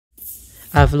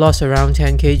I've lost around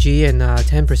 10 kg and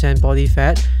 10% body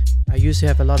fat. I used to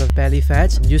have a lot of belly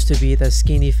fat, used to be the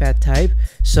skinny fat type.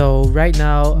 So right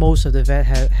now, most of the fat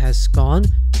has gone.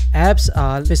 Abs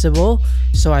are visible,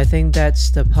 so I think that's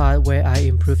the part where I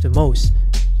improved the most.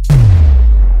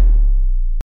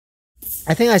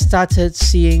 I think I started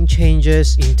seeing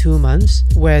changes in 2 months.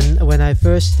 When I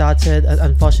first started,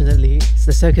 unfortunately,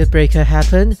 the circuit breaker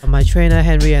happened. My trainer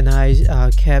Henry and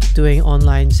I kept doing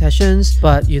online sessions,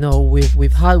 but you know,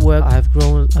 with hard work, I've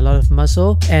grown a lot of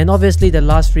muscle. And obviously the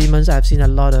last 3 months, I've seen a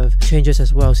lot of changes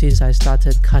as well since I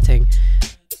started cutting.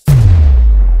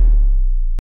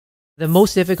 The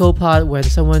most difficult part when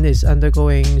someone is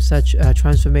undergoing such a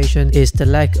transformation is the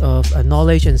lack of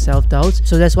knowledge and self-doubt.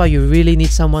 So that's why you really need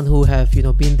someone who have,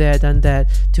 been there, done that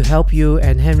to help you,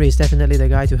 and Henry is definitely the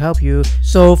guy to help you.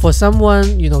 So for someone,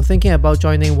 thinking about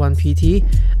joining ONEPT,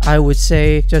 I would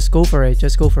say just go for it,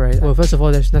 just go for it. Well, first of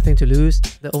all, there's nothing to lose.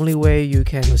 The only way you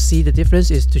can see the difference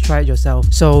is to try it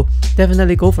yourself. So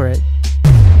definitely go for it.